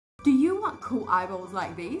you want cool eyeballs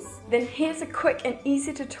like these? Then here's a quick and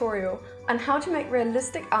easy tutorial on how to make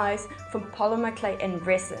realistic eyes from polymer clay and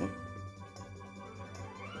resin.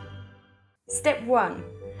 Step 1.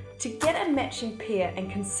 To get a matching pair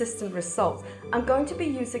and consistent results, I'm going to be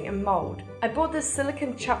using a mold. I bought this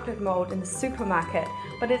silicone chocolate mold in the supermarket,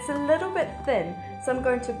 but it's a little bit thin, so I'm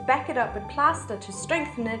going to back it up with plaster to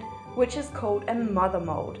strengthen it, which is called a mother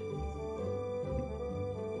mold.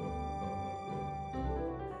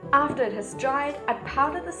 After it has dried, I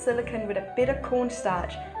powder the silicone with a bit of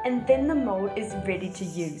cornstarch, and then the mold is ready to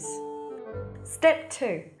use. Step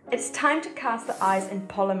 2. It's time to cast the eyes in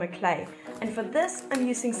polymer clay, and for this I'm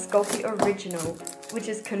using Sculpting Original, which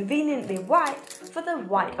is conveniently white for the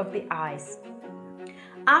white of the eyes.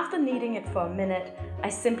 After kneading it for a minute, I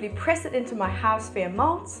simply press it into my house fair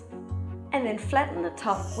molds and then flatten the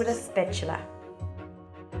top with a spatula.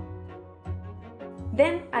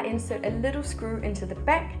 Then I insert a little screw into the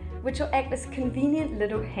back, which will act as a convenient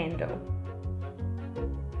little handle.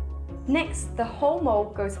 Next, the whole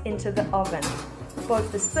mold goes into the oven.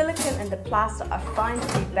 Both the silicone and the plaster are fine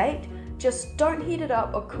to be baked, just don't heat it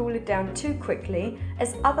up or cool it down too quickly,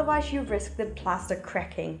 as otherwise you risk the plaster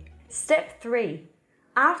cracking. Step 3.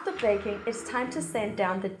 After baking, it's time to sand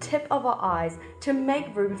down the tip of our eyes to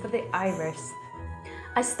make room for the iris.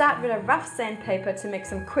 I start with a rough sandpaper to make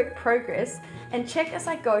some quick progress and check as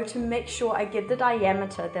I go to make sure I get the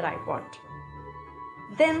diameter that I want.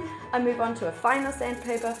 Then I move on to a finer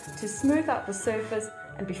sandpaper to smooth out the surface,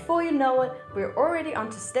 and before you know it, we're already on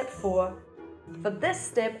to step 4. For this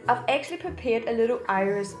step, I've actually prepared a little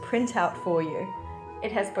iris printout for you.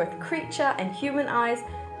 It has both creature and human eyes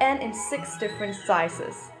and in 6 different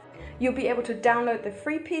sizes. You'll be able to download the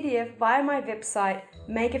free PDF via my website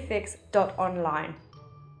makeeffects.online.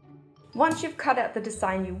 Once you've cut out the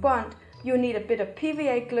design you want, you'll need a bit of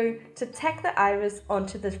PVA glue to tack the iris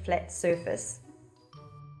onto the flat surface.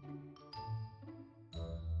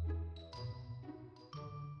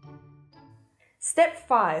 Step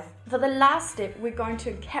 5. For the last step, we're going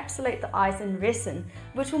to encapsulate the eyes in resin,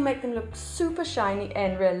 which will make them look super shiny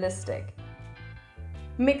and realistic.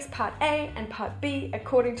 Mix part A and part B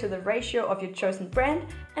according to the ratio of your chosen brand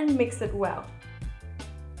and mix it well.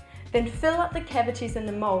 Then fill up the cavities in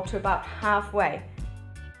the mold to about halfway.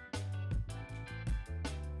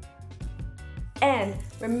 And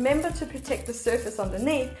remember to protect the surface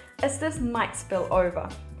underneath, as this might spill over.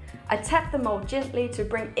 I tap the mold gently to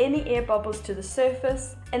bring any air bubbles to the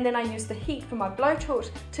surface, and then I use the heat from my blowtorch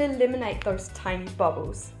to eliminate those tiny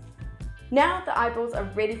bubbles. Now the eyeballs are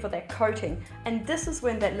ready for their coating, and this is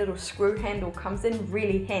when that little screw handle comes in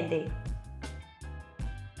really handy.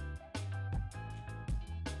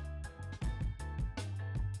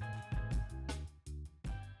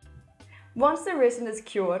 Once the resin is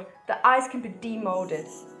cured, the eyes can be demolded,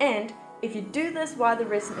 and if you do this while the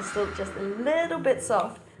resin is still just a little bit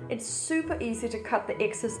soft, it's super easy to cut the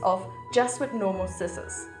excess off just with normal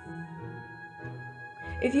scissors.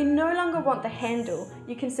 If you no longer want the handle,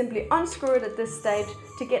 you can simply unscrew it at this stage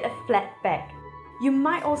to get a flat back. You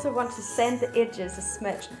might also want to sand the edges a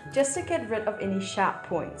smidge just to get rid of any sharp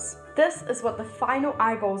points. This is what the final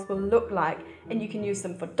eyeballs will look like, and you can use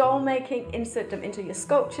them for doll making, insert them into your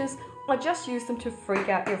sculptures, or just use them to freak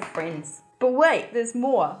out your friends. But wait, there's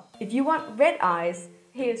more! If you want red eyes,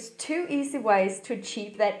 here's 2 easy ways to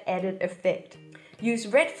achieve that added effect. Use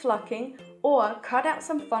red flocking or cut out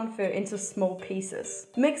some fun fur into small pieces.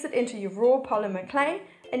 Mix it into your raw polymer clay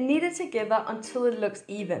and knead it together until it looks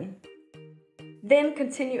even. Then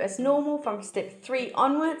continue as normal from step 3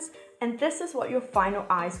 onwards, and this is what your final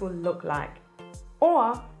eyes will look like.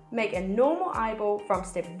 Or make a normal eyeball from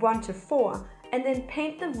step 1 to 4 and then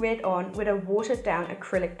paint the red on with a watered down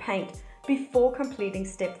acrylic paint before completing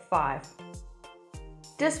step 5.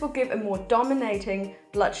 This will give a more dominating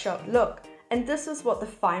bloodshot look, and this is what the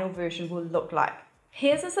final version will look like.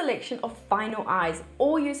 Here's a selection of final eyes,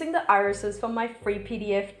 all using the irises from my free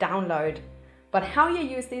PDF download. But how you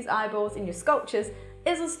use these eyeballs in your sculptures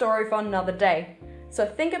is a story for another day. So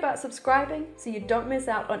think about subscribing so you don't miss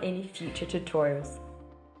out on any future tutorials.